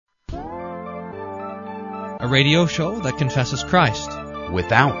a radio show that confesses Christ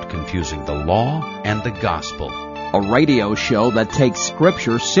without confusing the law and the gospel. A radio show that takes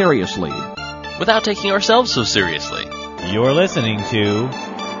Scripture seriously without taking ourselves so seriously. You're listening to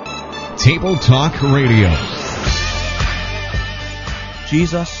Table Talk Radio.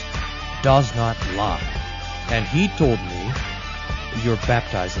 Jesus does not lie. And he told me, you're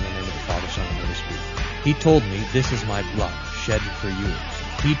baptized in the name of the Father, Son, and Holy Spirit. He told me, this is my blood shed for you.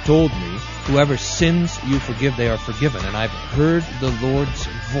 He told me, whoever sins you forgive, they are forgiven. And I've heard the Lord's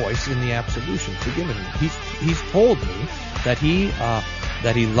voice in the absolution, forgiven me. He's told me that he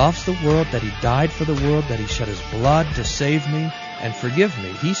loves the world, that he died for the world, that he shed his blood to save me and forgive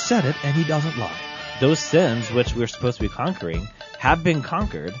me. He said it, and he doesn't lie. Those sins which we're supposed to be conquering have been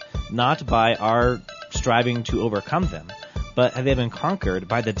conquered, not by our striving to overcome them, but have they been conquered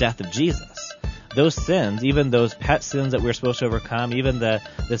by the death of Jesus. Those sins, even those pet sins that we're supposed to overcome, even the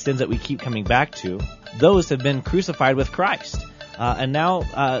sins that we keep coming back to, those have been crucified with Christ. And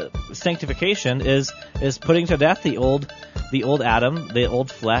now sanctification is putting to death the old Adam, the old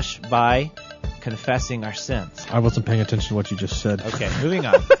flesh, by confessing our sins. I wasn't paying attention to what you just said. Okay, moving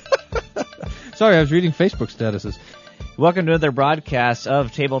on. Sorry, I was reading Facebook statuses. Welcome to another broadcast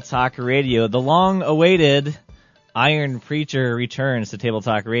of Table Talk Radio. The long-awaited Iron Preacher returns to Table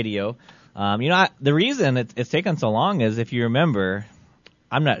Talk Radio. The reason it's taken so long is, if you remember,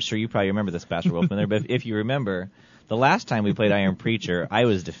 I'm not sure you probably remember this, Pastor Wolfman, but if you remember, the last time we played Iron Preacher, I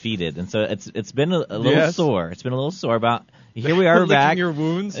was defeated, and so it's been a little sore. It's been a little sore. About here we are back. Your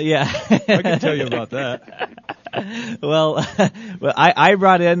wounds. Yeah, I can tell you about that. Well, I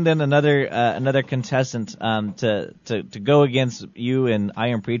brought in then another contestant to go against you and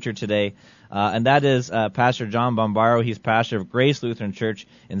Iron Preacher today, and that is Pastor John Bombaro. He's pastor of Grace Lutheran Church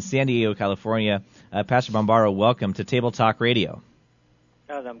in San Diego, California. Pastor Bombaro, welcome to Table Talk Radio.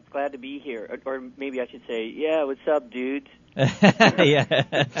 I'm glad to be here. Or maybe I should say, yeah, what's up, dudes? Yeah.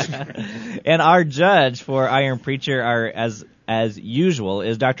 And our judge for Iron Preacher, as usual,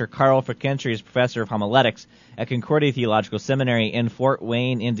 is Dr. Carl Ferkentry, is professor of homiletics at Concordia Theological Seminary in Fort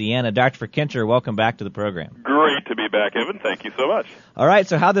Wayne, Indiana. Dr. Ferkentry, welcome back to the program. Great to be back, Evan. Thank you so much. All right,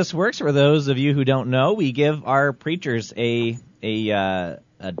 so how this works, for those of you who don't know, we give our preachers a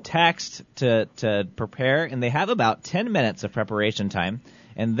text to prepare, and they have about 10 minutes of preparation time.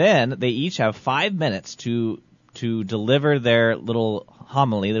 And then they each have 5 minutes to deliver their little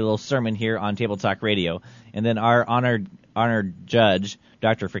homily, their little sermon here on Table Talk Radio. And then our honored judge,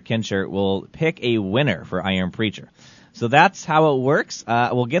 Dr. Ferkentry, will pick a winner for Iron Preacher. So that's how it works.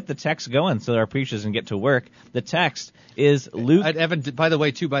 We'll get the text going so that our preachers can get to work. The text is Luke. Evan, by the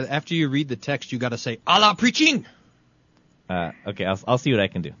way, too, after you read the text, you got to say, "Allah preaching." Okay, I'll see what I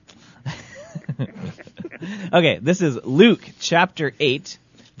can do. Okay, this is Luke chapter 8,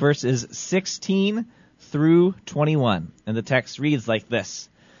 verses 16 through 21. And the text reads like this.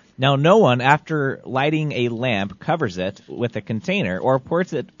 Now no one, after lighting a lamp, covers it with a container or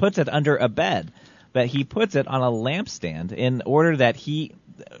puts it under a bed, but he puts it on a lampstand in order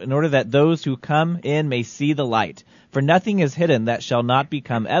that those who come in may see the light. For nothing is hidden that shall not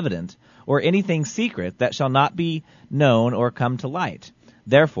become evident, or anything secret that shall not be known or come to light.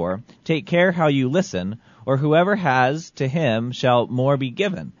 Therefore, take care how you listen, or whoever has, to him shall more be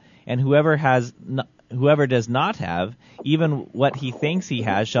given, and whoever does not have, even what he thinks he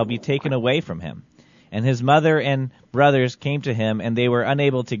has, shall be taken away from him. And his mother and brothers came to him, and they were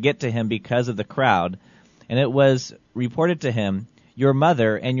unable to get to him because of the crowd. And it was reported to him, Your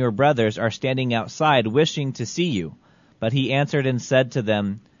mother and your brothers are standing outside, wishing to see you. But he answered and said to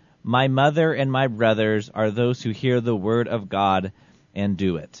them, My mother and my brothers are those who hear the word of God and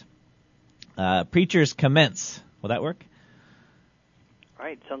do it. Preachers commence. Will that work? All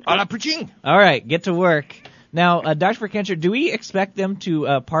right, sounds good. Preaching. All right, get to work. Now, Dr. Ferkentry, do we expect them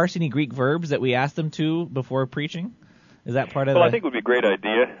to parse any Greek verbs that we asked them to before preaching? Is that part of I think it would be a great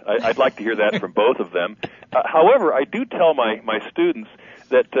idea. I'd like to hear that from both of them. However, I do tell my students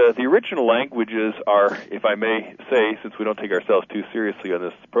that the original languages are, if I may say, since we don't take ourselves too seriously on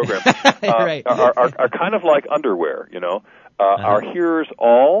this program, right. are kind of like underwear, you know. Our hearers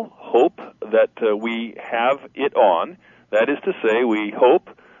all hope that we have it on. That is to say, we hope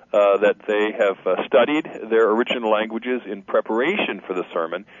that they have studied their original languages in preparation for the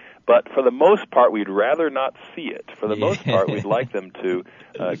sermon, but for the most part, we'd rather not see it. For the most part, we'd like them to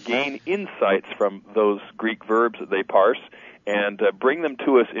gain insights from those Greek verbs that they parse, and bring them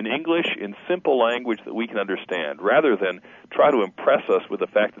to us in English, in simple language that we can understand, rather than try to impress us with the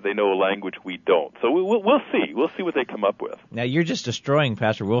fact that they know a language we don't. So we'll see. We'll see what they come up with. Now, you're just destroying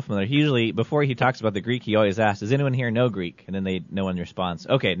Pastor Wolfman there. He usually, before he talks about the Greek, he always asks, does anyone here know Greek? And then no one responds.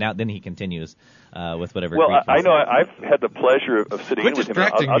 Okay, now then he continues with whatever Greek. Well, I know I've had the pleasure of sitting in with him.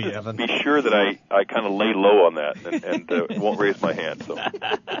 I'll just Evan. be sure that I kind of lay low on that and won't raise my hand. So.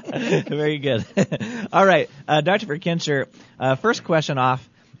 Very good. All right, Dr. Verkincher, first question off.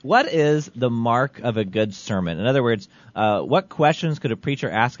 What is the mark of a good sermon? In other words, what questions could a preacher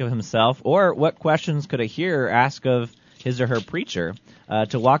ask of himself, or what questions could a hearer ask of his or her preacher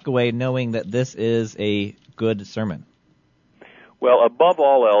to walk away knowing that this is a good sermon? Well, above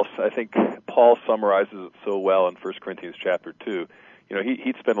all else, I think Paul summarizes it so well in 1 Corinthians chapter 2. You know,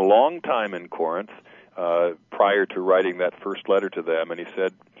 he'd spent a long time in Corinth prior to writing that first letter to them, and he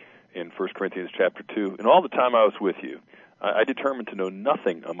said in 1 Corinthians chapter 2, "In all the time I was with you, I determined to know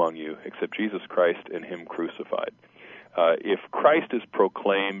nothing among you except Jesus Christ and Him crucified." If Christ is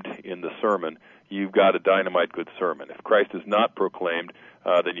proclaimed in the sermon, you've got a dynamite good sermon. If Christ is not proclaimed,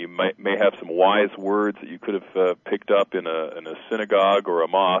 then you may have some wise words that you could have picked up in a synagogue or a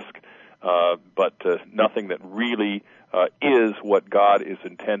mosque, but nothing that really is what God is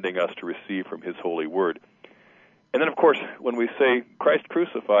intending us to receive from His holy word. And then, of course, when we say Christ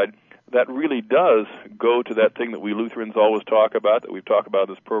crucified, that really does go to that thing that we Lutherans always talk about, that we've talked about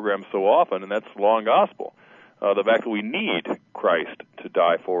in this program so often, and that's law and gospel. The fact that we need Christ to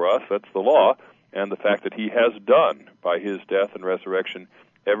die for us, that's the law, and the fact that He has done, by His death and resurrection,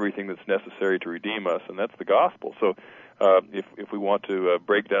 everything that's necessary to redeem us, and that's the gospel. So if we want to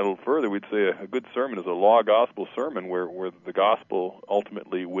break down a little further, we'd say a good sermon is a law-gospel sermon where the gospel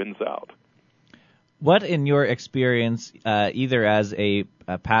ultimately wins out. What, in your experience, either as a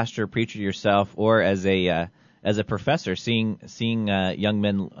pastor, preacher yourself, or as a professor, seeing young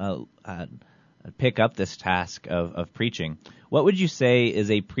men pick up this task of preaching, what would you say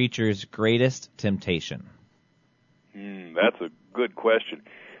is a preacher's greatest temptation? That's a good question.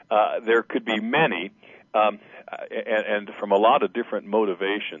 There could be many, and from a lot of different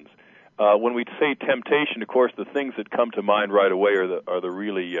motivations. When we say temptation, of course, the things that come to mind right away are the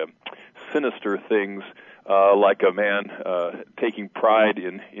really sinister things, like a man taking pride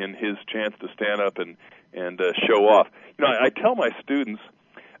in his chance to stand up and show off. You know, I tell my students,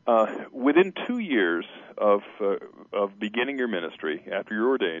 within 2 years of beginning your ministry, after you're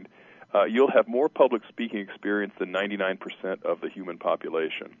ordained, you'll have more public speaking experience than 99% of the human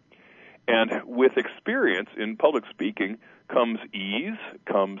population. And with experience in public speaking comes ease,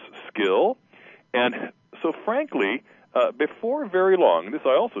 comes skill, and so frankly, before very long, and this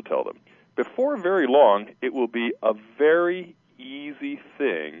I also tell them, before very long, it will be a very easy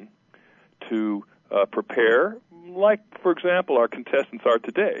thing to prepare, like, for example, our contestants are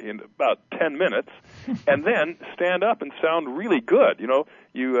today, in about 10 minutes, and then stand up and sound really good. You know,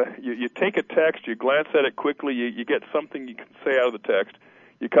 you take a text, you glance at it quickly, you get something you can say out of the text,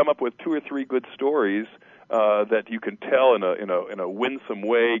 you come up with 2 or 3 good stories that you can tell in a winsome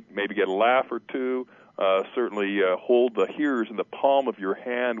way, maybe get a laugh or two, certainly hold the hearers in the palm of your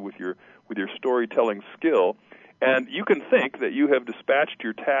hand with your storytelling skill, and you can think that you have dispatched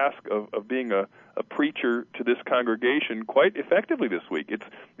your task of being a preacher to this congregation quite effectively this week.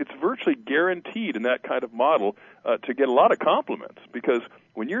 It's virtually guaranteed in that kind of model to get a lot of compliments, because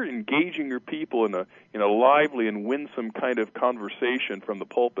when you're engaging your people in a lively and winsome kind of conversation from the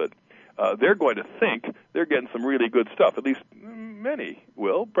pulpit, they're going to think they're getting some really good stuff. At least many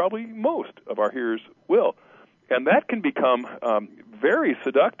will, probably most of our hearers will. And that can become very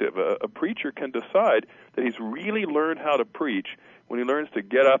seductive. A preacher can decide that he's really learned how to preach when he learns to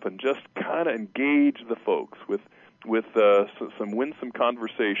get up and just kind of engage the folks with some winsome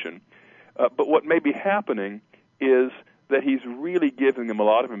conversation. But what may be happening is that he's really giving them a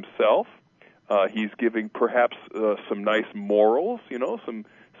lot of himself. He's giving perhaps some nice morals,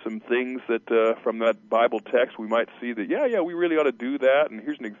 some things that from that Bible text we might see that, we really ought to do that, and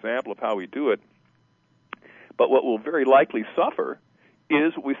here's an example of how we do it. But what will very likely suffer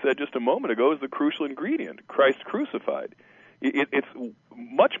is what we said just a moment ago, is the crucial ingredient, Christ crucified. It's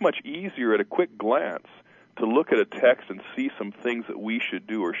much, much easier at a quick glance to look at a text and see some things that we should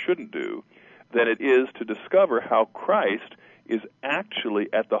do or shouldn't do than it is to discover how Christ is actually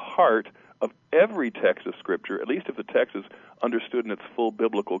at the heart of every text of Scripture, at least if the text is understood in its full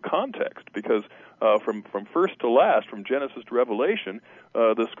biblical context. Because from first to last, from Genesis to Revelation,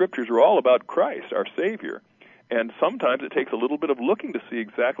 the Scriptures are all about Christ, our Savior. And sometimes it takes a little bit of looking to see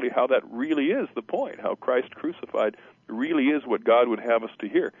exactly how that really is the point, how Christ crucified really is what God would have us to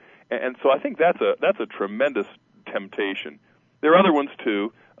hear. And so I think that's a tremendous temptation There are other ones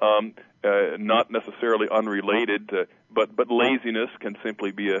too, not necessarily unrelated, but laziness can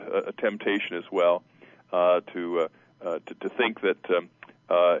simply be a temptation as well. To think that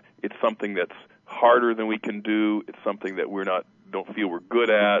it's something that's harder than we can do, it's something that don't feel we're good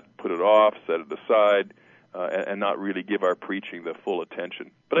at, put it off, set it aside, and not really give our preaching the full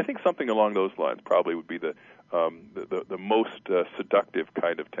attention. But I think something along those lines probably would be the most seductive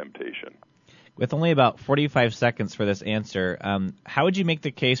kind of temptation. With only about 45 seconds for this answer, how would you make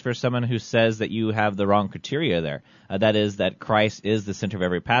the case for someone who says that you have the wrong criteria there? That is, that Christ is the center of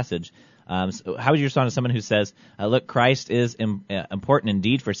every passage. So how would you respond to someone who says, look, Christ is important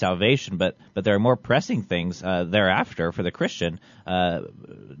indeed for salvation, but there are more pressing things thereafter for the Christian,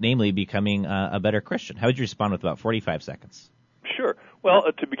 namely becoming a better Christian? How would you respond with about 45 seconds? Sure.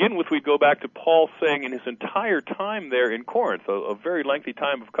 Well, to begin with, we go back to Paul saying in his entire time there in Corinth, a very lengthy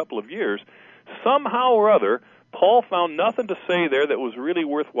time of a couple of years, somehow or other, Paul found nothing to say there that was really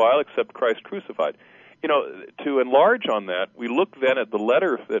worthwhile except Christ crucified. You know, to enlarge on that, we look then at the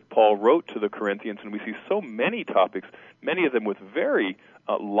letter that Paul wrote to the Corinthians, and we see so many topics, many of them with very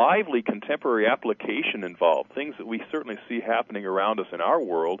lively contemporary application involved, things that we certainly see happening around us in our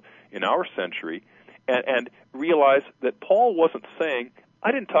world, in our century, and realize that Paul wasn't saying,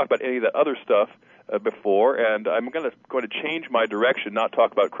 I didn't talk about any of that other stuff before, and I'm going to change my direction, not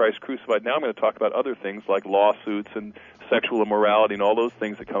talk about Christ crucified. Now I'm going to talk about other things like lawsuits and sexual immorality and all those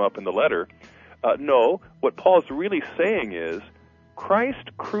things that come up in the letter. No, what Paul is really saying is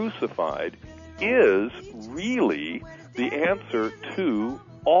Christ crucified is really the answer to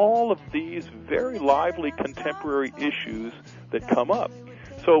all of these very lively contemporary issues that come up.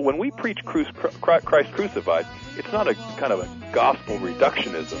 So when we preach Christ crucified, it's not a kind of a gospel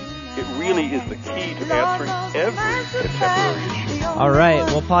reductionism. It really is the key to answering every contemporary issue. All right,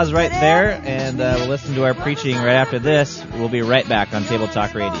 we'll pause right there, and we'll listen to our preaching right after this. We'll be right back on Table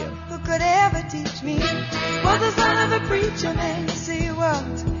Talk Radio. Could ever teach me was the son of a preacher man. Yes, he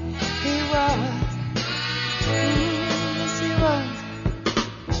was. He was. Yes, he was.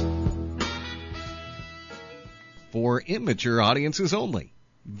 For immature audiences only,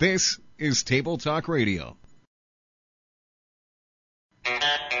 this is Table Talk Radio.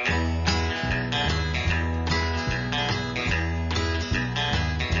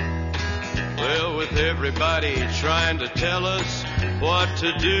 Well, with everybody trying to tell us what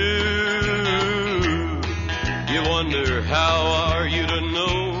to do, you wonder how are you to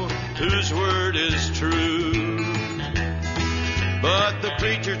know whose word is true. But the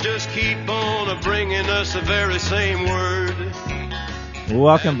preachers just keep on bringing us the very same word.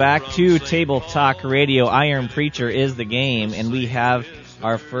 Welcome back to Table Talk Radio. Iron Preacher is the game, and we have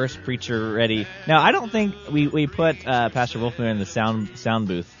our first preacher ready. Now, I don't think we put Pastor Wolfmueller in the sound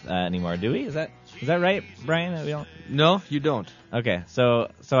booth anymore, do we? Is that right, Brian? We don't? No, you don't. Okay, so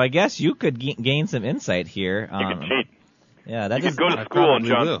I guess you could gain some insight here. You can cheat. Yeah, that you could go to school on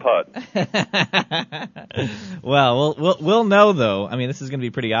John's putt. Well, we'll know though. I mean, this is going to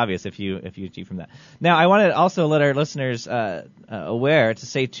be pretty obvious if you cheat from that. Now, I want to also let our listeners aware to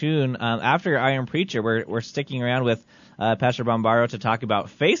stay tuned. After Iron Preacher, we're sticking around with Pastor Bombaro to talk about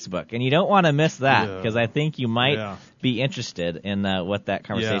Facebook, and you don't want to miss that because I think you might be interested in what that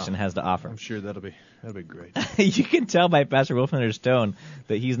conversation has to offer. I'm sure that'll be great. You can tell by Pastor Wolfmueller's tone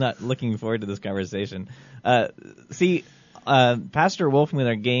that he's not looking forward to this conversation. Pastor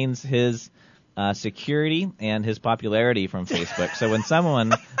Wolfmueller gains his security and his popularity from Facebook. So when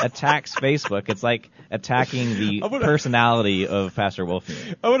someone attacks Facebook, it's like attacking the personality of Pastor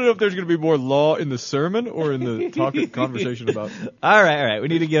Wolfmueller. I want to know if there's going to be more law in the sermon or in the conversation about. All right. We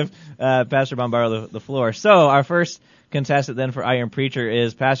need to give Pastor Bombaro the floor. So our first contestant then for Iron Preacher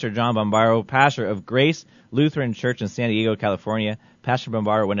is Pastor John Bombaro, pastor of Grace Lutheran Church in San Diego, California. Pastor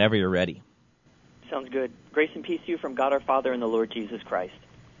Bombaro, whenever you're ready. Sounds good. Grace and peace to you from God our Father and the Lord Jesus Christ.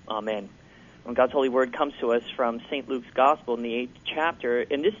 Amen. When God's holy word comes to us from St. Luke's Gospel in the 8th chapter,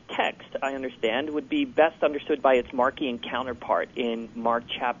 in this text, I understand, would be best understood by its Markian counterpart in Mark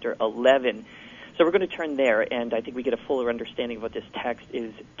chapter 11. So we're going to turn there, and I think we get a fuller understanding of what this text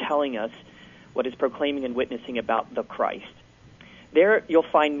is telling us, what is proclaiming and witnessing about the Christ. There you'll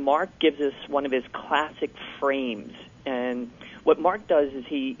find Mark gives us one of his classic frames, and what Mark does is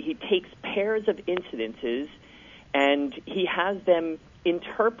he takes pairs of incidences and he has them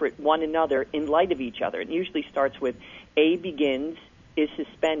interpret one another in light of each other. It usually starts with A begins, is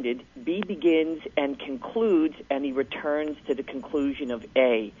suspended, B begins and concludes, and he returns to the conclusion of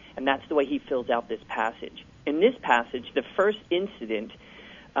A. And that's the way he fills out this passage. In this passage, the first incident,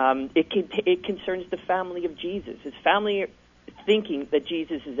 it concerns the family of Jesus. His family thinking that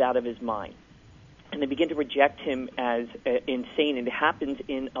Jesus is out of his mind. and they begin to reject him as insane, and it happens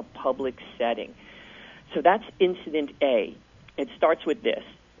in a public setting. So that's incident A. It starts with this.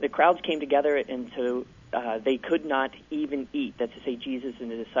 The crowds came together, and so they could not even eat. That's to say, Jesus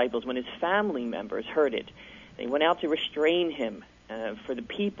and the disciples. When his family members heard it, they went out to restrain him. For the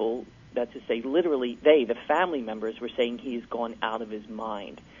people, that's to say, literally, the family members, were saying he has gone out of his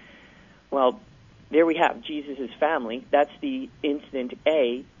mind. Well, there we have Jesus' family. That's the incident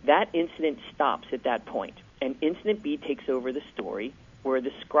A. That incident stops at that point. And incident B takes over the story, where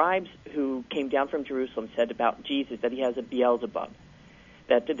the scribes who came down from Jerusalem said about Jesus that he has a Beelzebub,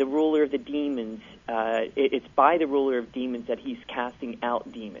 that the ruler of the demons, it's by the ruler of demons that he's casting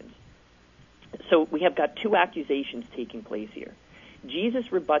out demons. So we have got two accusations taking place here.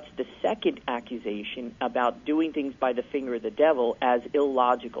 Jesus rebuts the second accusation about doing things by the finger of the devil as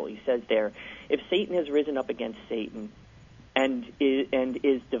illogical. He says there, if Satan has risen up against Satan and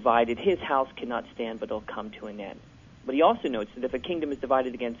is divided, his house cannot stand, but it'll come to an end. But he also notes that if a kingdom is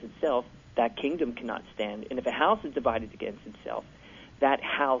divided against itself, that kingdom cannot stand. And if a house is divided against itself, that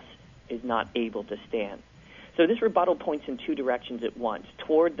house is not able to stand. So this rebuttal points in two directions at once,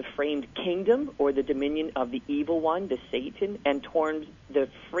 toward the framed kingdom or the dominion of the evil one, the Satan, and towards the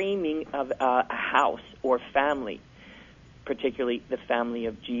framing of a house or family, particularly the family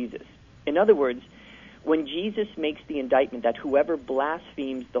of Jesus. In other words, when Jesus makes the indictment that whoever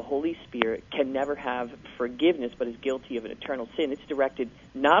blasphemes the Holy Spirit can never have forgiveness but is guilty of an eternal sin, it's directed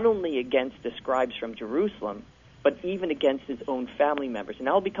not only against the scribes from Jerusalem, but even against his own family members. And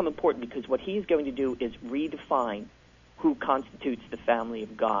that will become important because what he's going to do is redefine who constitutes the family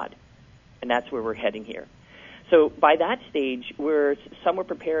of God. And that's where we're heading here. So by that stage, we're somewhat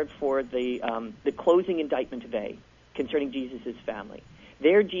prepared for the closing indictment of A concerning Jesus' family.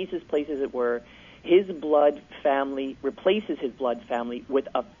 There, Jesus places, as it were, his blood family, replaces his blood family with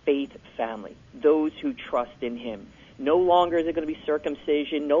a faith family, those who trust in him. No longer is it going to be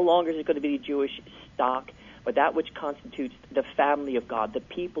circumcision, no longer is it going to be Jewish stock, but that which constitutes the family of God, the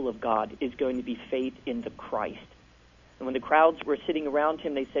people of God, is going to be faith in the Christ. And when the crowds were sitting around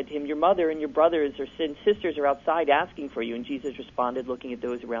him, they said to him, your mother and your brothers or sisters are outside asking for you. And Jesus responded, looking at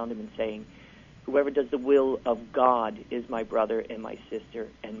those around him and saying, whoever does the will of God is my brother and my sister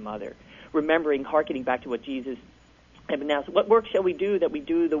and mother. Remembering, hearkening back to what Jesus had been asked, what work shall we do that we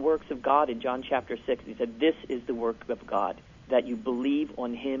do the works of God in John chapter 6? He said, this is the work of God, that you believe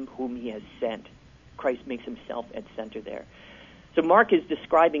on him whom he has sent. Christ makes himself at center there. So Mark is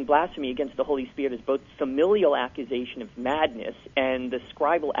describing blasphemy against the Holy Spirit as both familial accusation of madness and the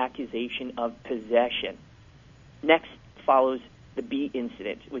scribal accusation of possession. Next follows the B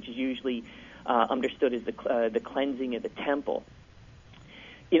incident, which is usually understood as the cleansing of the temple.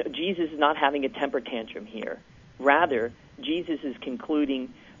 You know, Jesus is not having a temper tantrum here. Rather, Jesus is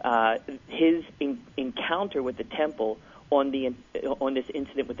concluding his encounter with the temple on this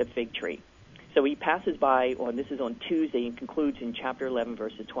incident with the fig tree. So he passes by, this is on Tuesday, and concludes in chapter 11,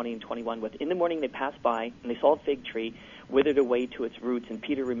 verses 20 and 21 with, in the morning they passed by, and they saw a fig tree withered away to its roots, and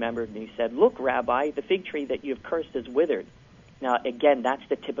Peter remembered, and he said, look, Rabbi, the fig tree that you have cursed is withered. Now, again, that's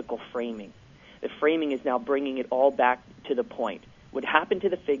the typical framing. The framing is now bringing it all back to the point. What happened to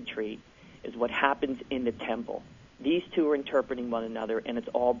the fig tree is what happens in the temple. These two are interpreting one another, and it's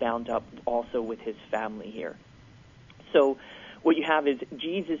all bound up also with his family here. So what you have is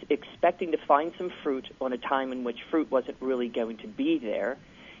Jesus expecting to find some fruit on a time in which fruit wasn't really going to be there.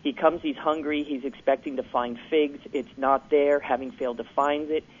 He comes, he's hungry, he's expecting to find figs. It's not there. Having failed to find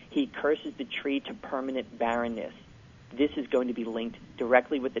it, he curses the tree to permanent barrenness. This is going to be linked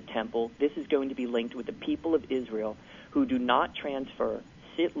directly with the temple. This is going to be linked with the people of Israel who do not transfer,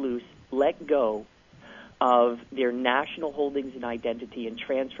 sit loose, let go of their national holdings and identity and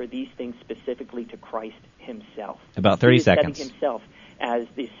transfer these things specifically to Christ himself. About 30 seconds. Setting himself as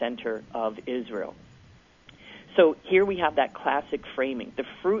the center of Israel. So here we have that classic framing. The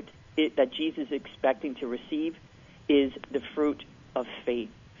fruit that Jesus is expecting to receive is the fruit of faith.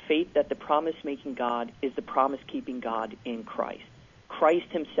 Faith that the promise-making God is the promise-keeping God in Christ. Christ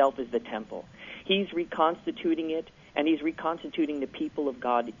himself is the temple. He's reconstituting it, and he's reconstituting the people of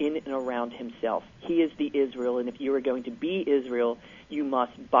God in and around himself. He is the Israel, and if you are going to be Israel, you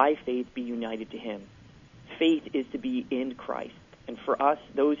must, by faith, be united to him. Faith is to be in Christ. And for us,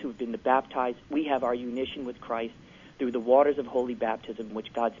 those who have been baptized, we have our unition with Christ through the waters of holy baptism,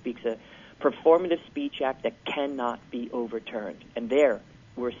 which God speaks a performative speech act that cannot be overturned. And there,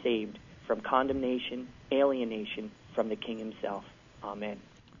 we're saved from condemnation, alienation from the King himself. Amen.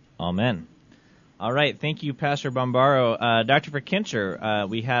 Amen. All right. Thank you, Pastor Bombaro. Dr. Verkincher,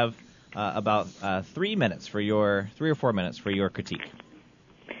 we have about 3 or 4 minutes for your critique.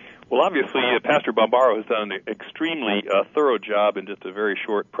 Well, obviously, Pastor Bombaro has done an extremely thorough job in just a very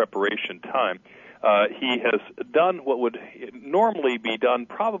short preparation time. He has done what would normally be done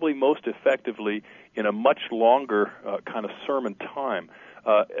probably most effectively in a much longer kind of sermon time.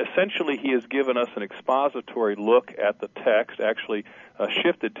 Essentially, he has given us an expository look at the text, actually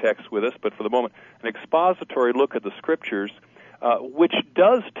shifted text with us, but for the moment, an expository look at the Scriptures, which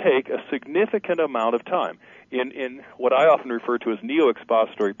does take a significant amount of time. In what I often refer to as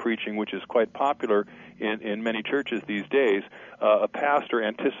neo-expository preaching, which is quite popular in many churches these days, a pastor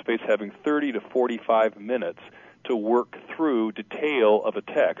anticipates having 30 to 45 minutes to work through detail of a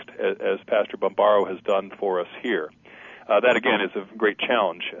text, as Pastor Bombaro has done for us here. That, again, is a great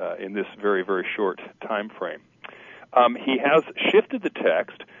challenge in this very, very short time frame. He has shifted the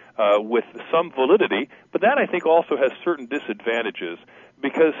text with some validity, but that, I think, also has certain disadvantages,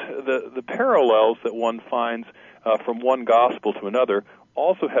 because the parallels that one finds from one gospel to another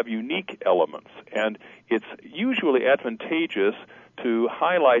also have unique elements, and it's usually advantageous to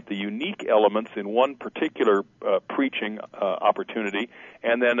highlight the unique elements in one particular preaching opportunity,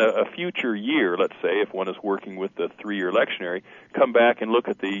 and then a future year, let's say, if one is working with the 3-year lectionary, come back and look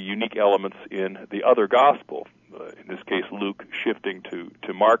at the unique elements in the other gospel, in this case Luke shifting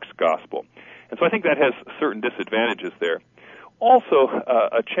to Mark's gospel. And so I think that has certain disadvantages there. Also,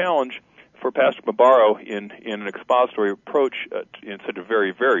 a challenge for Pastor Bombaro in an expository approach in such a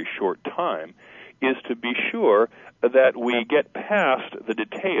very, very short time is to be sure that we get past the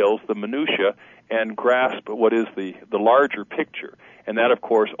details, the minutia, and grasp what is the larger picture. And that, of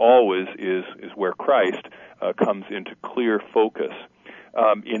course, always is where Christ comes into clear focus.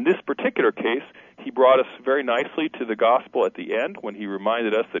 In this particular case, he brought us very nicely to the gospel at the end when he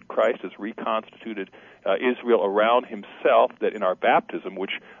reminded us that Christ has reconstituted Israel around himself, that in our baptism,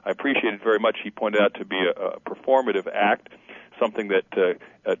 which I appreciated very much, he pointed out to be a performative act, something that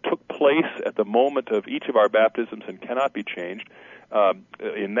took place at the moment of each of our baptisms and cannot be changed.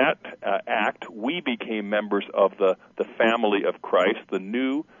 In that act, we became members of the family of Christ, the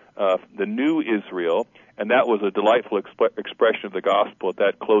new Israel, and that was a delightful expression of the gospel at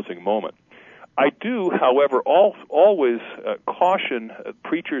that closing moment. I do, however, always caution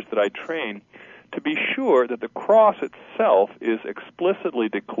preachers that I train to be sure that the cross itself is explicitly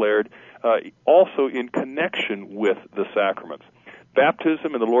declared also in connection with the sacraments.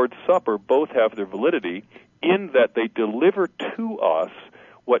 Baptism and the Lord's Supper both have their validity in that they deliver to us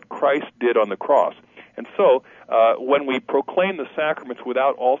what Christ did on the cross. And so, when we proclaim the sacraments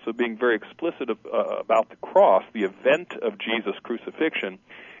without also being very explicit about the cross, the event of Jesus' crucifixion,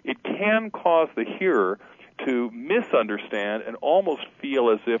 it can cause the hearer to misunderstand and almost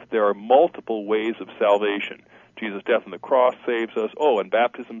feel as if there are multiple ways of salvation. Jesus' death on the cross saves us, and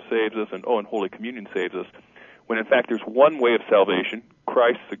baptism saves us, and Holy Communion saves us, when in fact there's one way of salvation,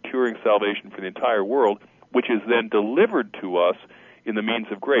 Christ securing salvation for the entire world, which is then delivered to us in the means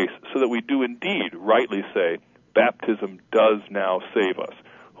of grace, so that we do indeed rightly say, baptism does now save us.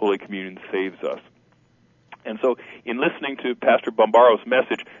 Holy Communion saves us. And so, in listening to Pastor Bombaro's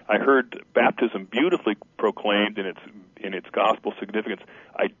message, I heard baptism beautifully proclaimed in its gospel significance.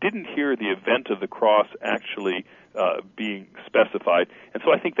 I didn't hear the event of the cross actually being specified, and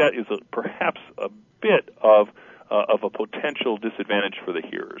so I think that is perhaps a bit of a potential disadvantage for the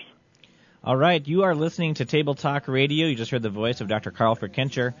hearers. All right, you are listening to Table Talk Radio. You just heard the voice of Dr. Carl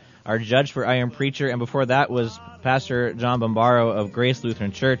Ferkincher, our judge for Iron Preacher, and before that was Pastor John Bombaro of Grace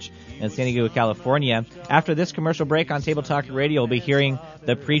Lutheran Church in San Diego, California. After this commercial break on Table Talk Radio, we'll be hearing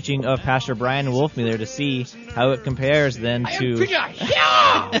the preaching of Pastor Brian Wolfmueller to see how it compares then to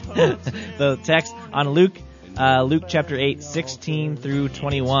the text on Luke chapter 8, 16 through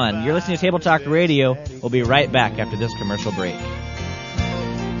 21. You're listening to Table Talk Radio. We'll be right back after this commercial break.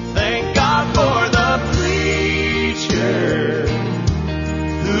 Thank God for the preacher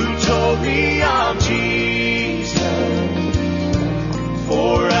who told me of Jesus,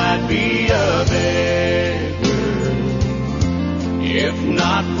 for I'd be a beggar if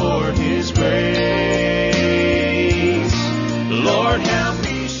not for His grace. Lord, help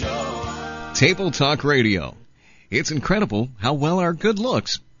me show. Table Talk Radio. It's incredible how well our good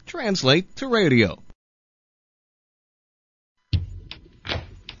looks translate to radio.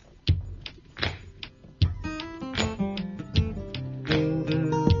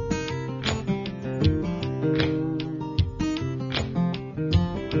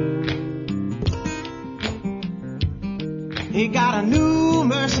 He got a new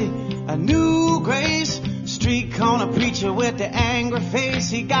mercy, a new grace. Street corner preacher with the angry face.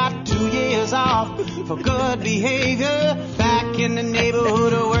 He got 2 years off for good behavior. Back in the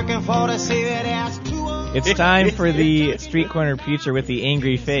neighborhood working for the Savior. There's 2 It's time for the street corner preacher with the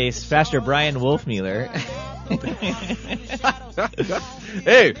angry face, Pastor Brian Wolfmueller.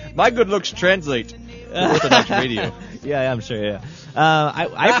 Hey, my good looks translate to Orthodox radio. Yeah, I'm sure. Yeah,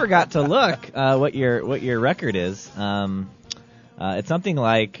 I forgot to look what your record is. It's something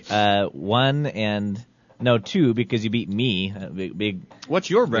like 2 because you beat me. Big. What's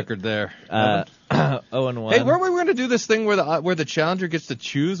your record there? 0-1. Hey, weren't we going to do this thing where the challenger gets to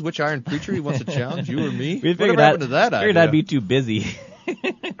choose which iron preacher he wants to challenge, you or me? We figured happened to that idea? Figured I'd be too busy.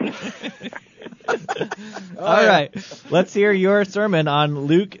 All right, let's hear your sermon on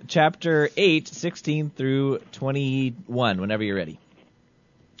Luke chapter 8, 16 through 21, whenever you're ready.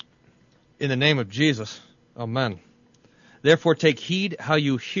 In the name of Jesus, amen. Therefore take heed how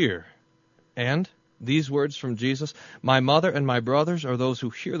you hear. And these words from Jesus, my mother and my brothers are those who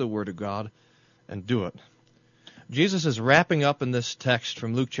hear the word of God and do it. Jesus is wrapping up in this text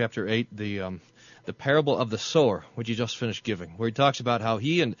from Luke chapter 8, the parable of the sower, which he just finished giving, where he talks about how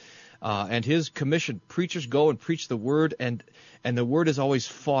he and his commissioned preachers go and preach the word, and the word is always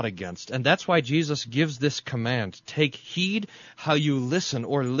fought against. And that's why Jesus gives this command, take heed how you listen,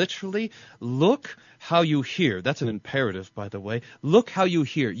 or literally, look how you hear. That's an imperative, by the way. Look how you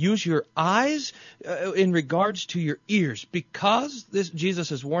hear. Use your eyes in regards to your ears, because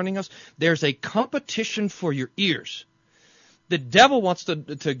Jesus is warning us, there's a competition for your ears. The devil wants to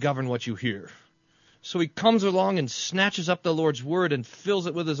govern what you hear. So he comes along and snatches up the Lord's word and fills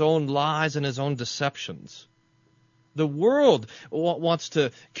it with his own lies and his own deceptions. The world wants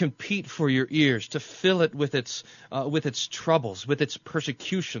to compete for your ears, to fill it with its troubles, with its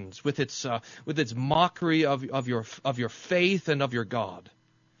persecutions, with its mockery of your faith and of your God.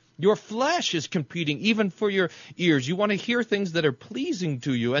 Your flesh is competing even for your ears. You want to hear things that are pleasing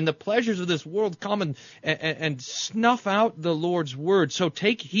to you, and the pleasures of this world come and snuff out the Lord's word. So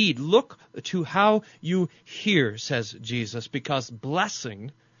take heed. Look to how you hear, says Jesus, because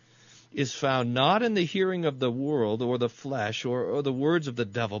blessing is found not in the hearing of the world or the flesh or the words of the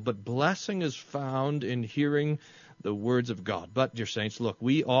devil, but blessing is found in hearing the words of God. But, dear saints, look,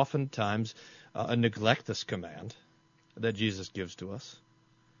 we oftentimes neglect this command that Jesus gives to us.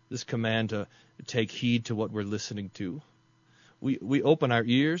 This command to take heed to what we're listening to. We open our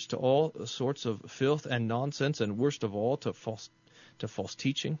ears to all sorts of filth and nonsense, and worst of all, to false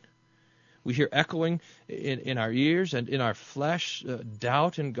teaching. We hear echoing in our ears and in our flesh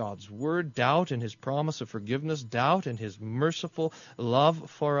doubt in God's word, doubt in his promise of forgiveness, doubt in his merciful love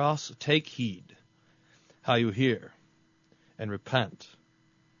for us. Take heed how you hear and repent.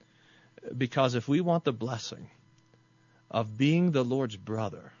 Because if we want the blessing of being the Lord's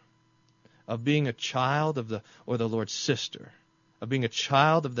brother, of being a child of the Lord's sister, of being a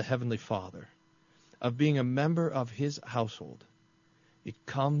child of the Heavenly Father, of being a member of his household, it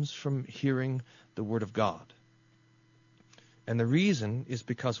comes from hearing the Word of God. And the reason is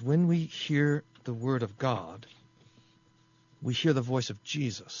because when we hear the Word of God, we hear the voice of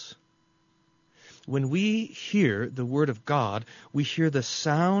Jesus. When we hear the Word of God, we hear the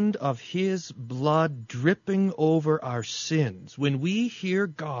sound of his blood dripping over our sins. When we hear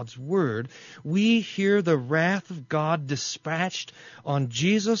God's Word, we hear the wrath of God dispatched on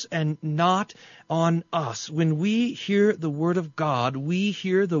Jesus and not on us. When we hear the Word of God, we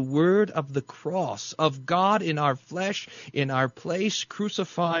hear the word of the cross, of God in our flesh, in our place,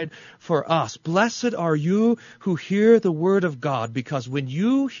 crucified for us. Blessed are you who hear the Word of God, because when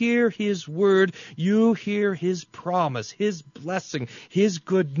you hear his Word, you hear his promise, his blessing, his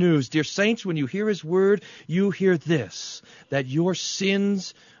good news. Dear saints, when you hear his Word, you hear this, that your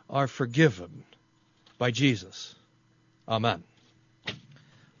sins are forgiven by Jesus. Amen.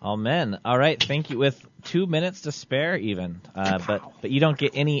 Amen. All right, thank you. With 2 minutes to spare, even, but you don't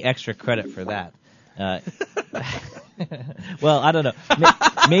get any extra credit for that. Well, I don't know.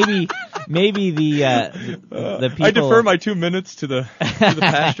 Maybe the people. I defer my 2 minutes to the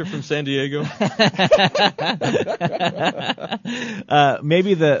pastor from San Diego.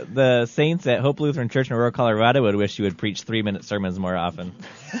 Maybe the saints at Hope Lutheran Church in Aurora, Colorado would wish you would preach 3-minute sermons more often.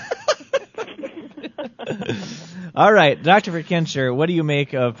 All right, Dr. Verkincher, what do you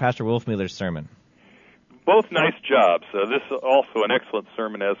make of Pastor Wolfmueller's sermon? Both nice jobs. This is also an excellent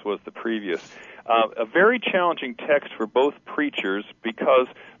sermon, as was the previous. A very challenging text for both preachers, because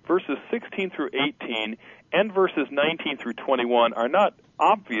verses 16 through 18 and verses 19 through 21 are not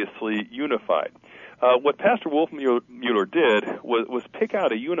obviously unified. What Pastor Wolfmueller did was pick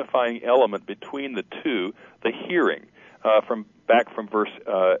out a unifying element between the two, the hearing, from verse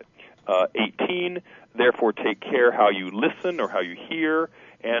 18, therefore take care how you listen or how you hear.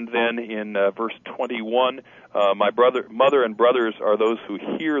 And then in verse 21, my mother and brothers are those who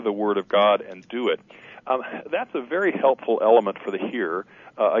hear the word of God and do it. That's a very helpful element for the hearer.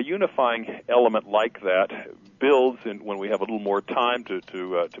 A unifying element like that builds, when we have a little more time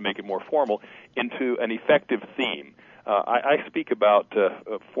to make it more formal, into an effective theme. I speak about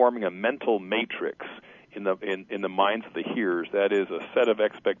forming a mental matrix in the minds of the hearers. That is, a set of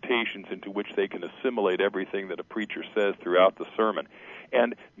expectations into which they can assimilate everything that a preacher says throughout the sermon.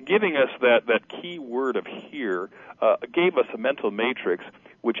 And giving us that key word of hear gave us a mental matrix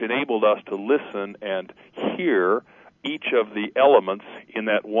which enabled us to listen and hear each of the elements in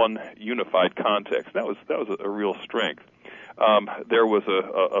that one unified context. That was a real strength. There was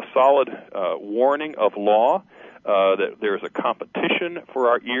a solid warning of law, that there's a competition for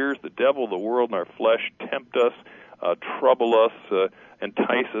our ears. The devil, the world, and our flesh tempt us, trouble us,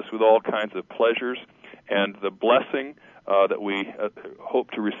 entice us with all kinds of pleasures. And the blessing that we hope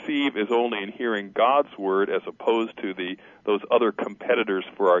to receive is only in hearing God's word as opposed to those other competitors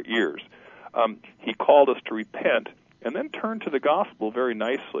for our ears. He called us to repent and then turn to the gospel very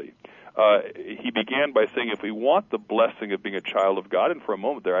nicely. He began by saying if we want the blessing of being a child of God, and for a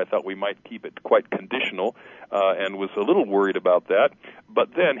moment there I thought we might keep it quite conditional and was a little worried about that, but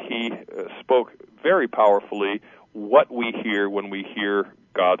then he spoke very powerfully what we hear when we hear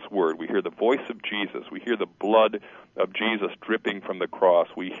God's word. We hear the voice of Jesus. We hear the blood of Jesus dripping from the cross.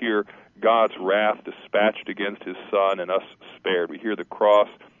 We hear God's wrath dispatched against his Son and us spared. We hear the cross.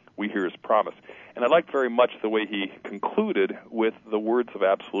 We hear his promise. And I liked very much the way he concluded with the words of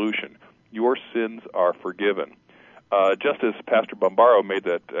absolution. Your sins are forgiven. Just as Pastor Bombaro made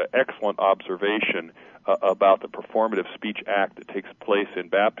that excellent observation about the performative speech act that takes place in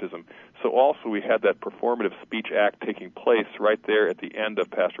baptism, so also we had that performative speech act taking place right there at the end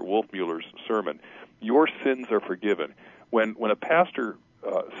of Pastor Wolfmueller's sermon. Your sins are forgiven. When a pastor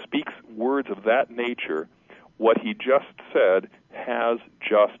speaks words of that nature, what he just said has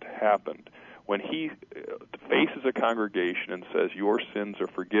just happened. When he faces a congregation and says, your sins are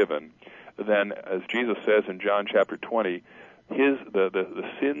forgiven, then, as Jesus says in John chapter 20, the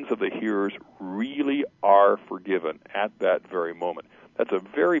sins of the hearers really are forgiven at that very moment. That's a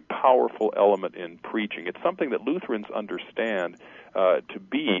very powerful element in preaching. It's something that Lutherans understand to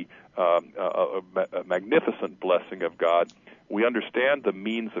be a magnificent blessing of God. We understand the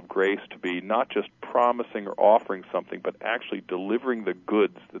means of grace to be not just promising or offering something, but actually delivering the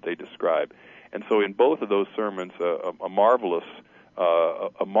goods that they describe. And so in both of those sermons, a marvelous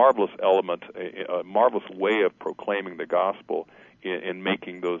element, a marvelous way of proclaiming the gospel in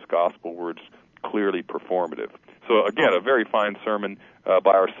making those gospel words clearly performative. So again, a very fine sermon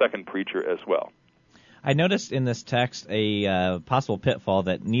by our second preacher as well. I noticed in this text a possible pitfall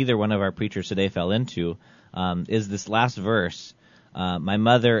that neither one of our preachers today fell into, is this last verse. My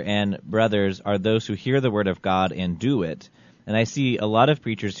mother and brothers are those who hear the word of God and do it. And I see a lot of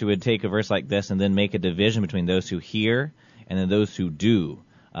preachers who would take a verse like this and then make a division between those who hear and then those who do,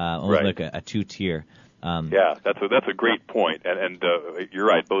 almost like a two-tier. Yeah, that's a great point, and you're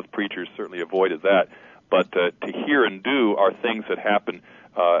right. Both preachers certainly avoided that. But to hear and do are things that happen.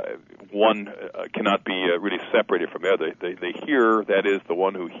 One cannot be really separated from the other. They hear, that is, the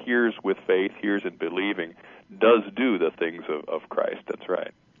one who hears with faith, hears in believing, does do the things of Christ. That's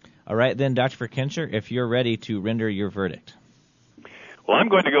right. All right, then, Dr. Verkincher, if you're ready to render your verdict. Well, I'm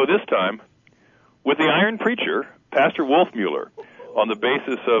going to go this time with the Iron Preacher, Pastor Wolfmueller, on the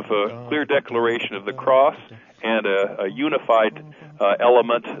basis of a clear declaration of the cross and a unified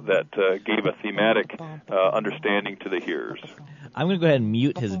element that gave a thematic understanding to the hearers. I'm going to go ahead and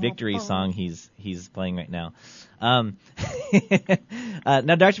mute his victory song he's playing right now. Now,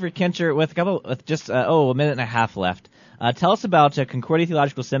 Dr. Verkincher, with a minute and a half left, tell us about Concordia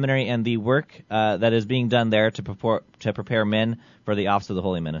Theological Seminary and the work that is being done there to prepare men for the office of the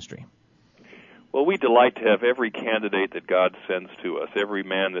holy ministry. Well, we delight to have every candidate that God sends to us, every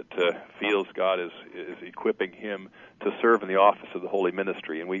man that feels God is equipping him to serve in the office of the holy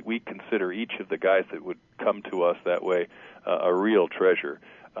ministry. And we consider each of the guys that would come to us that way a real treasure,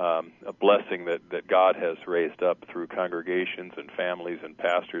 a blessing that God has raised up through congregations and families and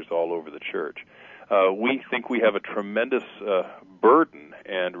pastors all over the church. We think we have a tremendous burden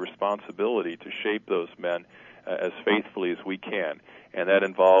and responsibility to shape those men as faithfully as we can, and that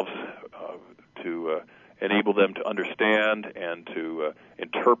involves to enable them to understand and to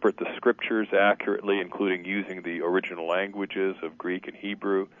interpret the Scriptures accurately, including using the original languages of Greek and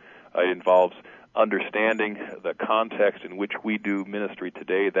Hebrew. It involves understanding the context in which we do ministry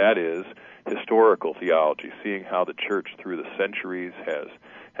today, that is, historical theology, seeing how the church through the centuries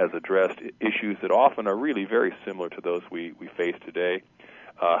has addressed issues that often are really very similar to those we face today,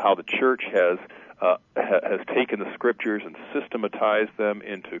 how the church has taken the Scriptures and systematized them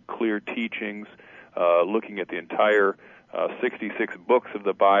into clear teachings looking at the entire 66 books of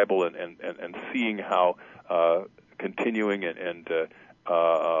the Bible and seeing how continuing and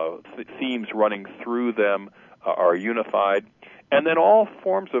themes running through them are unified. And then all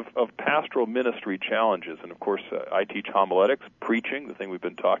forms of pastoral ministry challenges. And, of course, I teach homiletics, preaching, the thing we've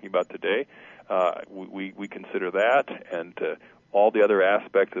been talking about today. We consider that, and all the other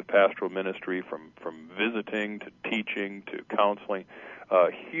aspects of pastoral ministry, from visiting to teaching to counseling,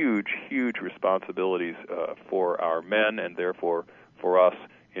 huge responsibilities for our men and therefore for us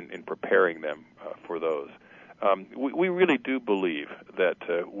in preparing them for those. We really do believe that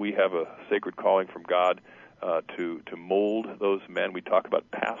we have a sacred calling from God to mold those men. We talk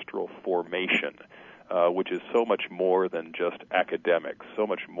about pastoral formation, which is so much more than just academics, so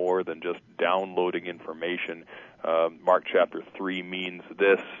much more than just downloading information. Mark chapter 3 means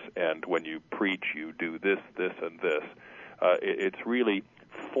this, and when you preach, you do this, and this. It's really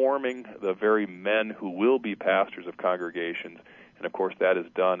forming the very men who will be pastors of congregations, and of course that is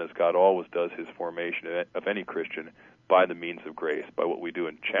done, as God always does his formation of any Christian, by the means of grace, by what we do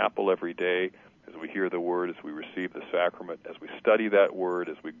in chapel every day, as we hear the Word, as we receive the sacrament, as we study that Word,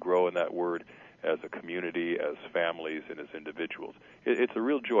 as we grow in that Word, as a community, as families, and as individuals. It's a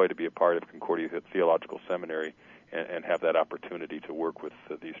real joy to be a part of Concordia Theological Seminary and have that opportunity to work with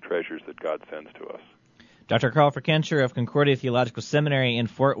these treasures that God sends to us. Dr. Carl Ferkenscher of Concordia Theological Seminary in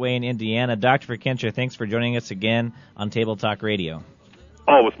Fort Wayne, Indiana. Dr. Ferkenscher, thanks for joining us again on Table Talk Radio.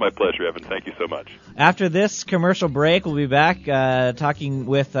 Always my pleasure, Evan. Thank you so much. After this commercial break, we'll be back talking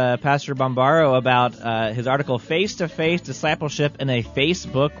with Pastor Bombaro about his article, Face-to-Face Discipleship in a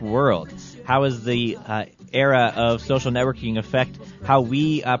Facebook World. How is the era of social networking affect how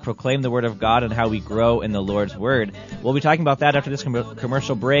we proclaim the Word of God and how we grow in the Lord's Word? We'll be talking about that after this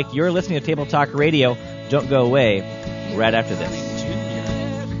commercial break. You're listening to Table Talk Radio. Don't go away. Right after this.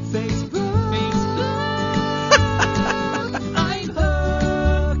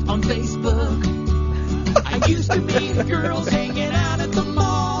 Used to meet girls hanging out at the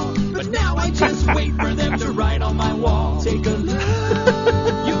mall, but now I just wait for them to write on my wall. Take a look,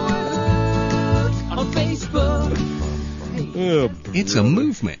 you're hooked on Facebook. It's a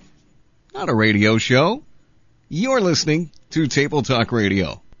movement, not a radio show. You're listening to Table Talk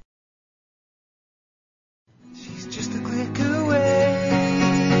Radio. She's just a click away.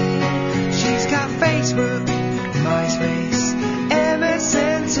 She's got Facebook, MySpace,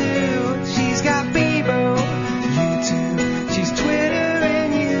 MSN too. She's got Bebo, YouTube. She's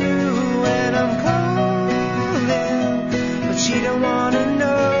Twittering you, and I'm calling, but she don't wanna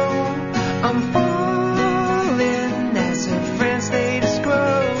know. I'm falling as her friends they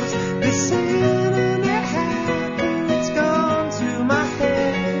disclose. This internet habit's gone to my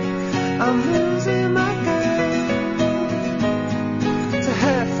head. I'm losing my girl to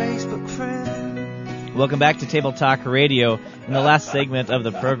her Facebook friend. Welcome back to Table Talk Radio. In the last segment of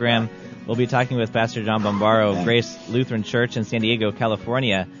the program, we'll be talking with Pastor John Bombaro of Grace Lutheran Church in San Diego,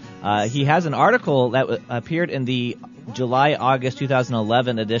 California. He has an article that appeared in the July-August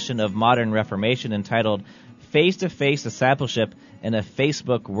 2011 edition of Modern Reformation entitled Face-to-Face Discipleship in a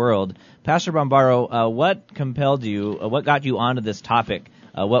Facebook World. Pastor Bombaro, what compelled you, what got you onto this topic?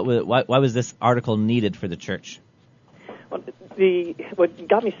 Why was this article needed for the church? Well, what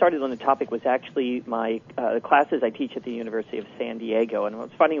got me started on the topic was actually my the classes I teach at the University of San Diego. And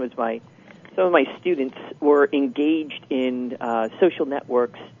what's funny was some of my students were engaged in social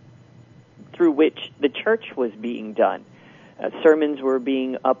networks through which the church was being done. Sermons were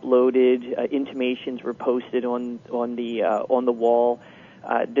being uploaded, intimations were posted on the wall.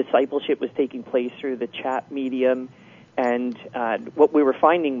 Discipleship was taking place through the chat medium, and what we were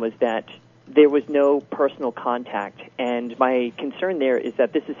finding was that there was no personal contact, and my concern there is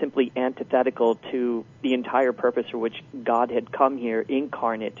that this is simply antithetical to the entire purpose for which God had come here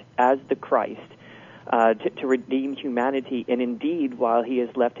incarnate as the Christ to redeem humanity, and indeed, while he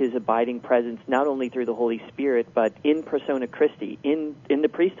has left his abiding presence not only through the Holy Spirit, but in persona Christi, in the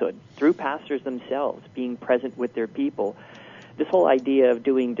priesthood, through pastors themselves being present with their people. This whole idea of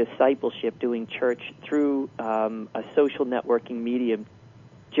doing discipleship, doing church through a social networking medium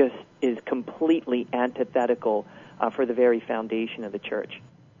just is completely antithetical for the very foundation of the church.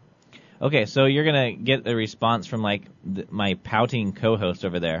 Okay, so you're going to get a response from my pouting co-host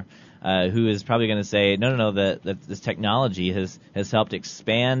over there, who is probably going to say, no, that this technology has helped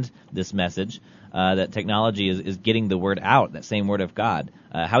expand this message, that technology is getting the word out, that same word of God.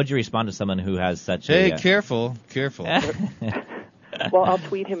 How would you respond to someone who has such Hey, careful. Well, I'll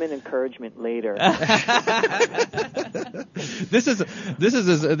tweet him an encouragement later. This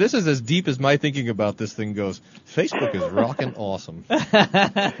is as deep as my thinking about this thing goes. Facebook is rockin' awesome.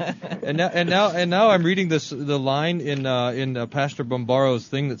 and now I'm reading the line in Pastor Bombaro's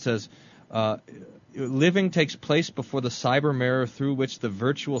thing that says, living takes place before the cyber mirror through which the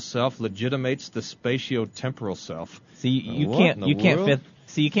virtual self legitimates the spatio-temporal self. See, you can't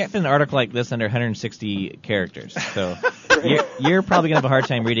fit an article like this under 160 characters. So you're probably gonna have a hard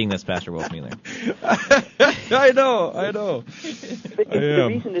time reading this, Pastor Wolfmueller. I know. The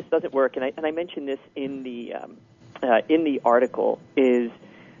reason this doesn't work, and I mentioned this in the article, is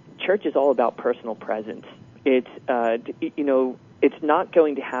church is all about personal presence. It's it's not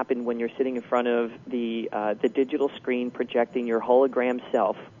going to happen when you're sitting in front of the digital screen projecting your hologram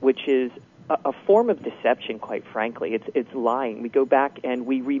self, which is a form of deception, quite frankly. It's lying. We go back and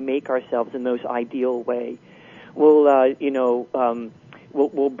we remake ourselves in the most ideal way. We'll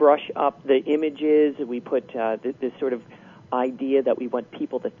brush up the images. We put this sort of idea that we want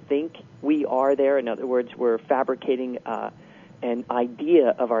people to think we are there. In other words, we're fabricating an idea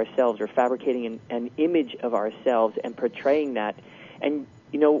of ourselves. We're fabricating an image of ourselves and portraying that. And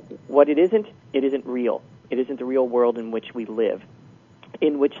you know what it isn't? It isn't real. It isn't the real world in which we live,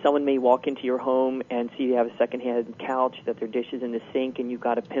 in which someone may walk into your home and see you have a second-hand couch, that there are dishes in the sink, and you've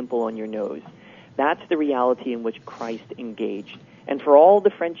got a pimple on your nose. That's the reality in which Christ engaged. And for all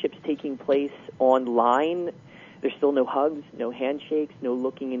the friendships taking place online, there's still no hugs, no handshakes, no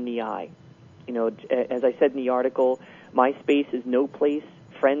looking in the eye. You know, as I said in the article, MySpace is no place,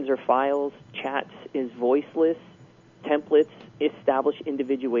 friends are files, chats is voiceless, templates establish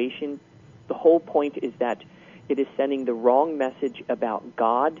individuation. The whole point is that it is sending the wrong message about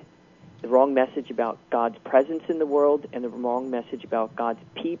God, the wrong message about God's presence in the world, and the wrong message about God's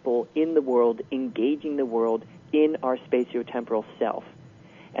people in the world, engaging the world in our spatiotemporal self.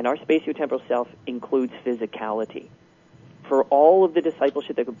 And our spatiotemporal self includes physicality. For all of the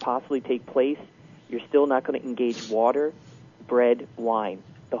discipleship that could possibly take place, you're still not going to engage water, bread, wine,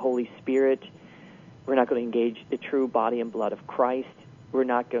 the Holy Spirit. We're not going to engage the true body and blood of Christ. We're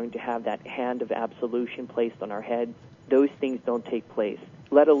not going to have that hand of absolution placed on our head. Those things don't take place,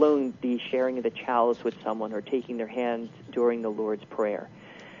 let alone the sharing of the chalice with someone or taking their hands during the Lord's Prayer.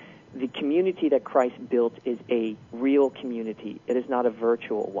 The community that Christ built is a real community. It is not a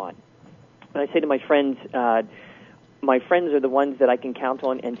virtual one. And I say to my friends are the ones that I can count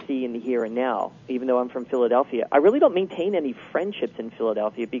on and see in the here and now. Even though I'm from Philadelphia, I really don't maintain any friendships in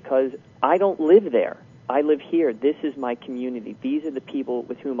Philadelphia because I don't live there. I live here. This is my community. These are the people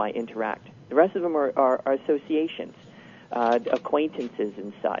with whom I interact. The rest of them are associations, acquaintances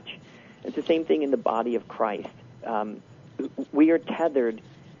and such. It's the same thing in the body of Christ. We are tethered,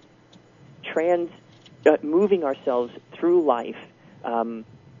 moving ourselves through life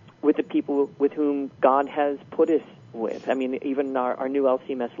with the people with whom God has put us with. I mean, even our new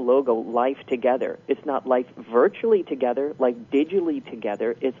LCMS logo, Life Together. It's not life virtually together, like digitally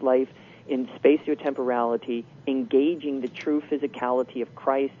together. It's life in spatiotemporality, engaging the true physicality of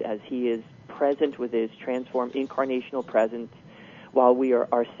Christ as he is present with his transformed incarnational presence, while we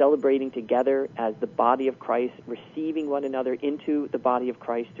are celebrating together as the body of Christ, receiving one another into the body of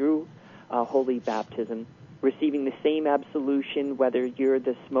Christ through holy baptism, receiving the same absolution, whether you're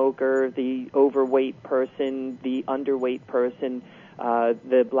the smoker, the overweight person, the underweight person,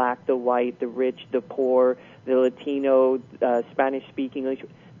 the black, the white, the rich, the poor, the Latino, Spanish-speaking.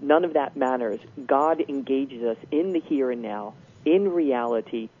 None of that matters. God engages us in the here and now, in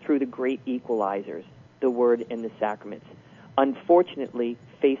reality, through the great equalizers, the Word and the sacraments. Unfortunately,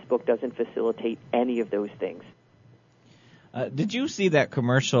 Facebook doesn't facilitate any of those things. Did you see that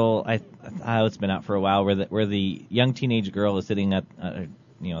commercial? It's been out for a while, where the young teenage girl is sitting at a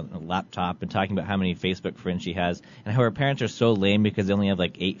laptop and talking about how many Facebook friends she has, and how her parents are so lame because they only have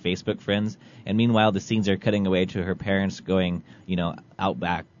like 8 Facebook friends. And meanwhile, the scenes are cutting away to her parents going, out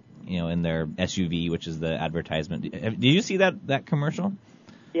back, in their SUV, which is the advertisement. Did you see that commercial?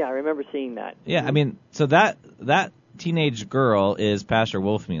 Yeah, I remember seeing that. Yeah, I mean, so that teenage girl is Pastor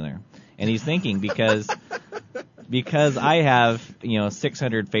Wolfmueller, and he's thinking because I have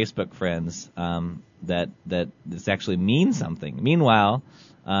 600 Facebook friends that this actually means something. Meanwhile,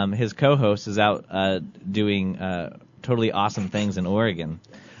 his co-host is out doing totally awesome things in Oregon.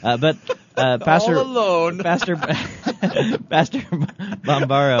 But Pastor all alone. Pastor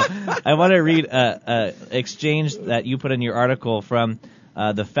Bombaro, I want to read an exchange that you put in your article from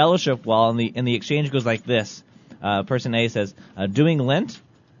the fellowship wall, and the exchange goes like this. Person A says, "Doing Lent?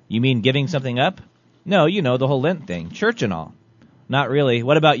 You mean giving something up? No, the whole Lent thing, church and all. Not really.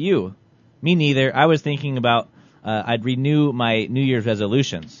 What about you? Me neither. I was thinking about I'd renew my New Year's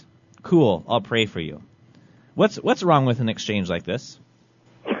resolutions. Cool, I'll pray for you. What's wrong with an exchange like this?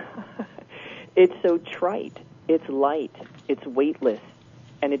 It's so trite. It's light. It's weightless.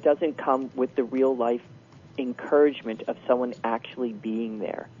 And it doesn't come with the real-life encouragement of someone actually being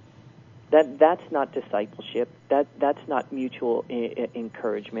there. That's not discipleship. That's not mutual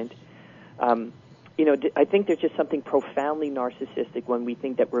encouragement. I think there's just something profoundly narcissistic when we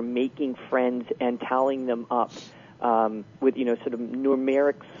think that we're making friends and tallying them up with, sort of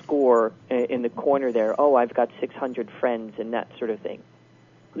numeric score in the corner there. Oh, I've got 600 friends and that sort of thing.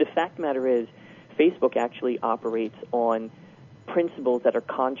 The fact of the matter is, Facebook actually operates on principles that are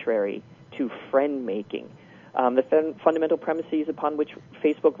contrary to friend-making. The fundamental premises upon which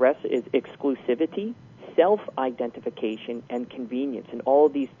Facebook rests is exclusivity, self-identification, and convenience. And all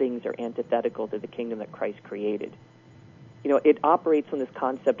of these things are antithetical to the kingdom that Christ created. It operates on this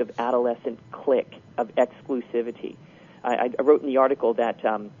concept of adolescent clique, of exclusivity. I wrote in the article that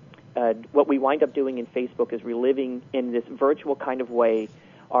what we wind up doing in Facebook is reliving in this virtual kind of way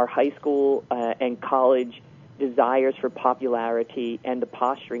our high school and college desires for popularity and the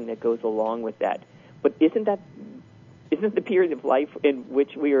posturing that goes along with that. But isn't the period of life in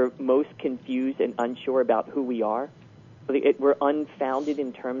which we are most confused and unsure about who we are? We're unfounded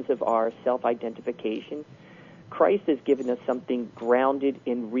in terms of our self-identification. Christ has given us something grounded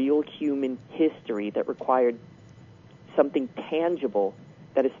in real human history that required something tangible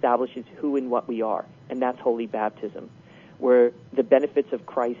that establishes who and what we are, and that's holy baptism, where the benefits of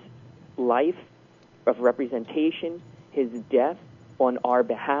Christ's life, of representation, his death on our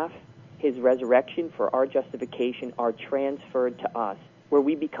behalf, his resurrection for our justification are transferred to us, where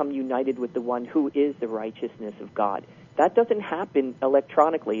we become united with the one who is the righteousness of God. That doesn't happen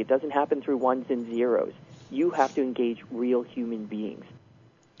electronically. It doesn't happen through ones and zeros. You have to engage real human beings.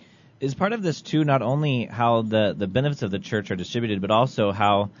 Is part of this, too, not only how the benefits of the church are distributed, but also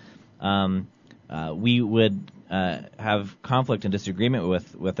how we would have conflict and disagreement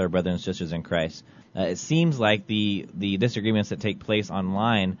with our brothers and sisters in Christ? It seems like the disagreements that take place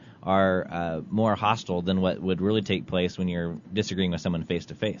online are more hostile than what would really take place when you're disagreeing with someone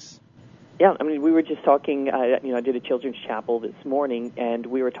face-to-face. Yeah, I mean, we were just talking, I did a children's chapel this morning, and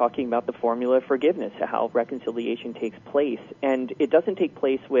we were talking about the formula of forgiveness, how reconciliation takes place. And it doesn't take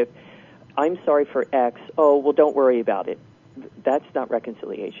place with, I'm sorry for X, oh, well, don't worry about it. That's not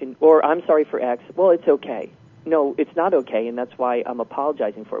reconciliation. Or, I'm sorry for X, well, it's okay. No, it's not okay, and that's why I'm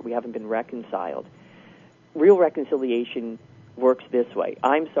apologizing for it. We haven't been reconciled. Real reconciliation works this way.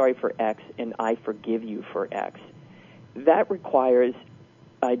 I'm sorry for X, and I forgive you for X. That requires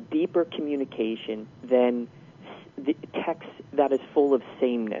a deeper communication than the text that is full of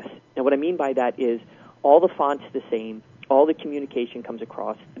sameness. And what I mean by that is all the font's the same, all the communication comes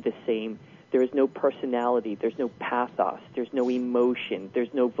across the same. There is no personality, there's no pathos, there's no emotion,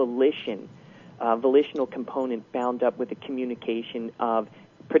 there's no volition, volitional component bound up with the communication of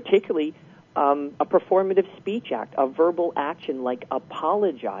particularly a performative speech act, a verbal action like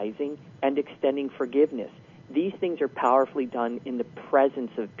apologizing and extending forgiveness. These things are powerfully done in the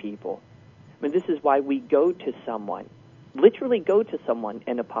presence of people. I mean, this is why we go to someone, literally go to someone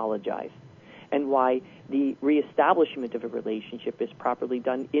and apologize, and why the reestablishment of a relationship is properly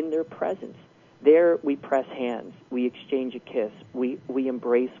done in their presence. There we press hands, we exchange a kiss, we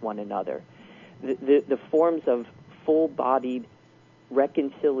embrace one another. The forms of full-bodied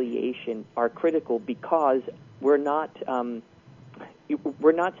reconciliation are critical because we're not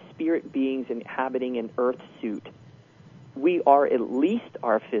spirit beings inhabiting an earth suit. We are at least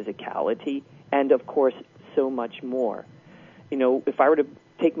our physicality, and of course, so much more. If I were to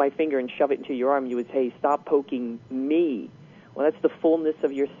take my finger and shove it into your arm, you would say, stop poking me. Well, that's the fullness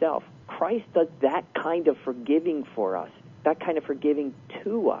of yourself. Christ does that kind of forgiving for us, that kind of forgiving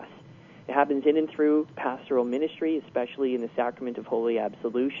to us. It happens in and through pastoral ministry, especially in the sacrament of holy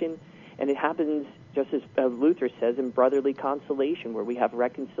absolution, and it happens, just as Luther says, in brotherly consolation, where we have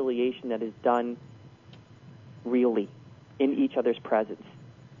reconciliation that is done really in each other's presence,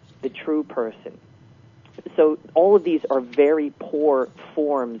 the true person. So all of these are very poor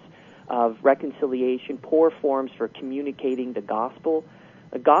forms of reconciliation, poor forms for communicating the gospel.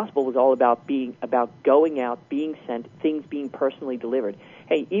 The gospel was all about going out, being sent, things being personally delivered.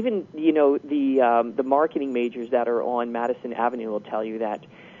 Hey, even the marketing majors that are on Madison Avenue will tell you that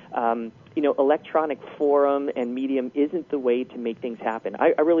electronic forum and medium isn't the way to make things happen.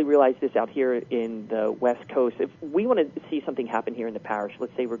 I really realize this out here in the West Coast. If we want to see something happen here in the parish,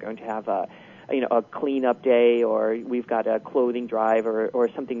 let's say we're going to have a cleanup day, or we've got a clothing drive, or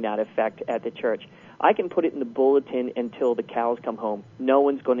something to that effect at the church, I can put it in the bulletin until the cows come home. No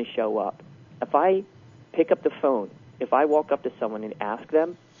one's going to show up. If I pick up the phone. If I walk up to someone and ask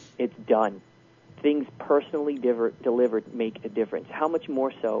them, it's done. Things personally delivered make a difference. How much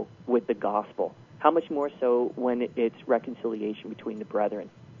more so with the gospel? How much more so when it's reconciliation between the brethren?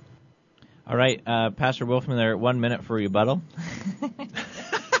 All right, Pastor Wolfman, there 1 minute for rebuttal.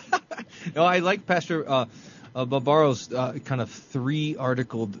 No, I like Pastor Bambaro's kind of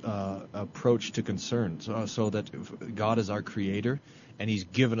three-articled approach to concerns, so that God is our creator, and he's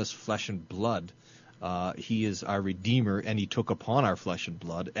given us flesh and blood. He is our Redeemer, and he took upon our flesh and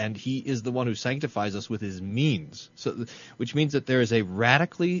blood, and he is the one who sanctifies us with his means, so which means that there is a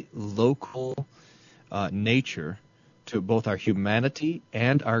radically local nature to both our humanity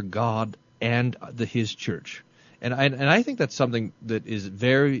and our God and his church. And I think that's something that is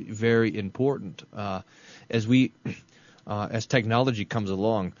very, very important as technology comes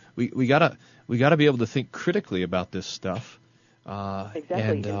along. We gotta be able to think critically about this stuff. Exactly.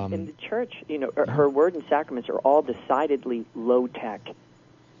 And the church, her word and sacraments are all decidedly low tech.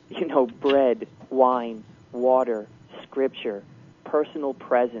 Bread, wine, water, scripture, personal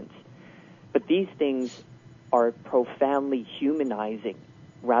presence. But these things are profoundly humanizing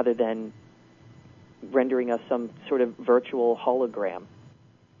rather than rendering us some sort of virtual hologram.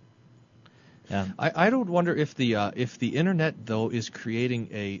 Yeah. I don't wonder if the internet though is creating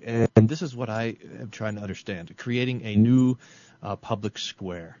and this is what I am trying to understand, creating a new public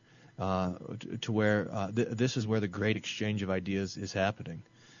square to where this is where the great exchange of ideas is happening.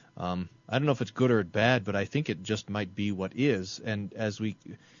 I don't know if it's good or bad, but I think it just might be what is, and as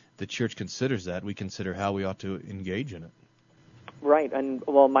the church considers that, we consider how we ought to engage in it. Right, and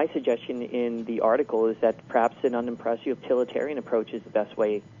well, my suggestion in the article is that perhaps an unimpressive utilitarian approach is the best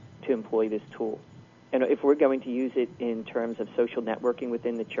way to employ this tool. And if we're going to use it in terms of social networking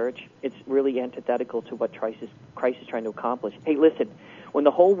within the church, it's really antithetical to what Christ is trying to accomplish. Hey, listen, when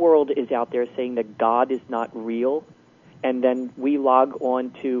the whole world is out there saying that God is not real, and then we log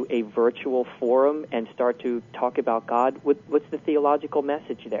on to a virtual forum and start to talk about God, what's the theological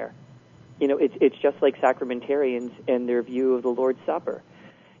message there? It's just like sacramentarians and their view of the Lord's Supper.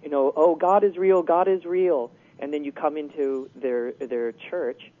 Oh, God is real, God is real. And then you come into their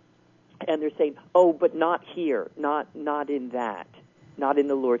church, and they're saying, oh, but not here, not in that, not in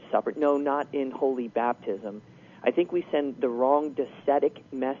the Lord's Supper, no, not in holy baptism. I think we send the wrong docetic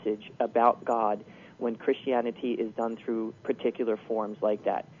message about God when Christianity is done through particular forms like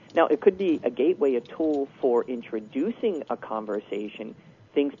that. Now, it could be a gateway, a tool for introducing a conversation.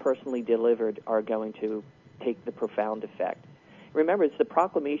 Things personally delivered are going to take the profound effect. Remember, it's the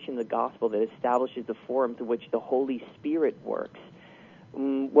proclamation of the gospel that establishes the forum through which the Holy Spirit works.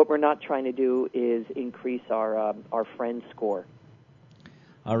 What we're not trying to do is increase our friend score.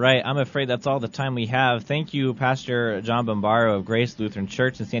 All right, I'm afraid that's all the time we have. Thank you, Pastor John Bambaro of Grace Lutheran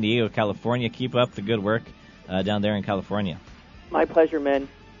Church in San Diego, California. Keep up the good work down there in California. My pleasure, men.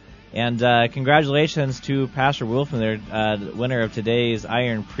 And congratulations to Pastor Wolfman, the winner of today's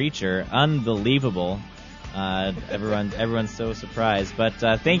Iron Preacher. Unbelievable. Everyone's so surprised. But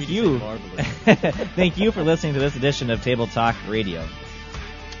thank you. Thank you for listening to this edition of Table Talk Radio,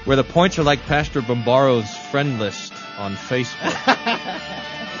 where the points are like Pastor Bambaro's friend list on Facebook.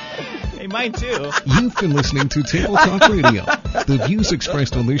 Hey, mine too. You've been listening to Table Talk Radio. The views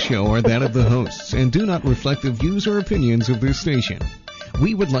expressed on this show are that of the hosts and do not reflect the views or opinions of this station.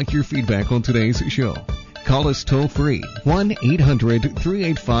 We would like your feedback on today's show. Call us toll-free,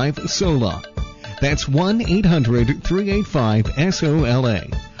 1-800-385-SOLA. That's 1-800-385-SOLA.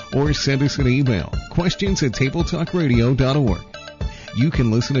 Or send us an email, questions@tabletalkradio.org. You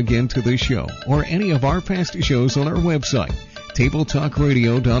can listen again to this show or any of our past shows on our website,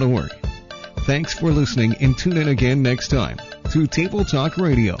 tabletalkradio.org. Thanks for listening, and tune in again next time to Table Talk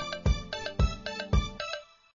Radio.